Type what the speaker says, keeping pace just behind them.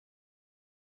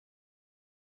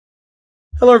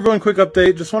Hello everyone, quick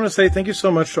update. Just want to say thank you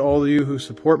so much to all of you who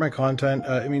support my content.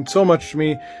 It means so much to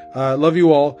me. Love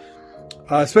you all.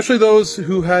 Especially those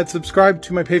who had subscribed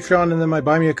to my Patreon and then my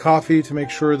Buy Me a Coffee to make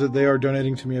sure that they are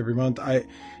donating to me every month. It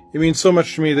means so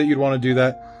much to me that you'd want to do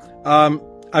that.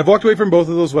 I've walked away from both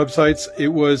of those websites. It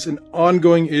was an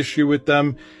ongoing issue with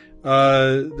them.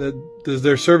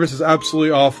 Their service is absolutely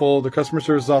awful. The customer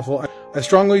service is awful. I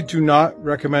strongly do not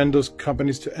recommend those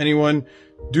companies to anyone.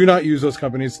 Do not use those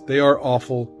companies. They are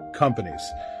awful companies.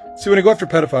 See, when I go after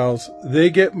pedophiles, they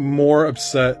get more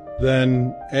upset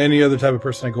than any other type of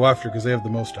person I go after because they have the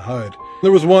most to hide.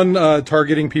 There was one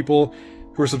targeting people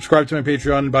who are subscribed to my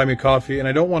Patreon and Buy Me a Coffee, and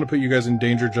I don't want to put you guys in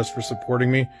danger just for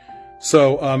supporting me.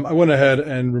 So I went ahead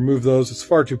and removed those. It's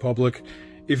far too public.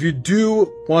 If you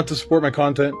do want to support my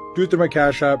content, do it through my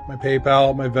Cash App, my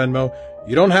PayPal, my Venmo.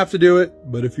 You don't have to do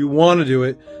it, but if you want to do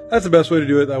it, that's the best way to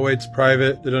do it. That way it's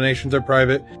private, the donations are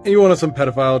private, and you won't have some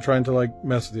pedophile trying to like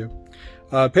mess with you.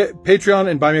 Patreon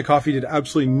and Buy Me a Coffee did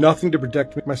absolutely nothing to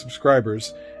protect my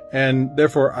subscribers, and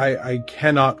therefore I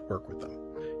cannot work with them.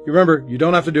 You remember, you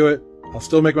don't have to do it. I'll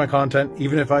still make my content,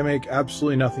 even if I make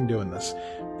absolutely nothing doing this.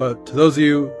 But to those of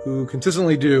you who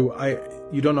consistently do,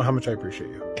 you don't know how much I appreciate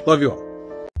you. Love you all.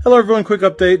 Hello everyone, quick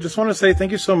update. Just want to say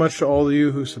thank you so much to all of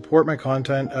you who support my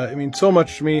content. It means so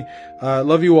much to me.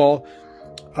 Love you all.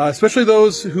 Especially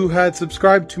those who had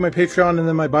subscribed to my Patreon and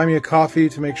then my Buy Me a Coffee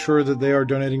to make sure that they are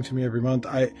donating to me every month.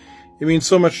 It means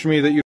so much to me that you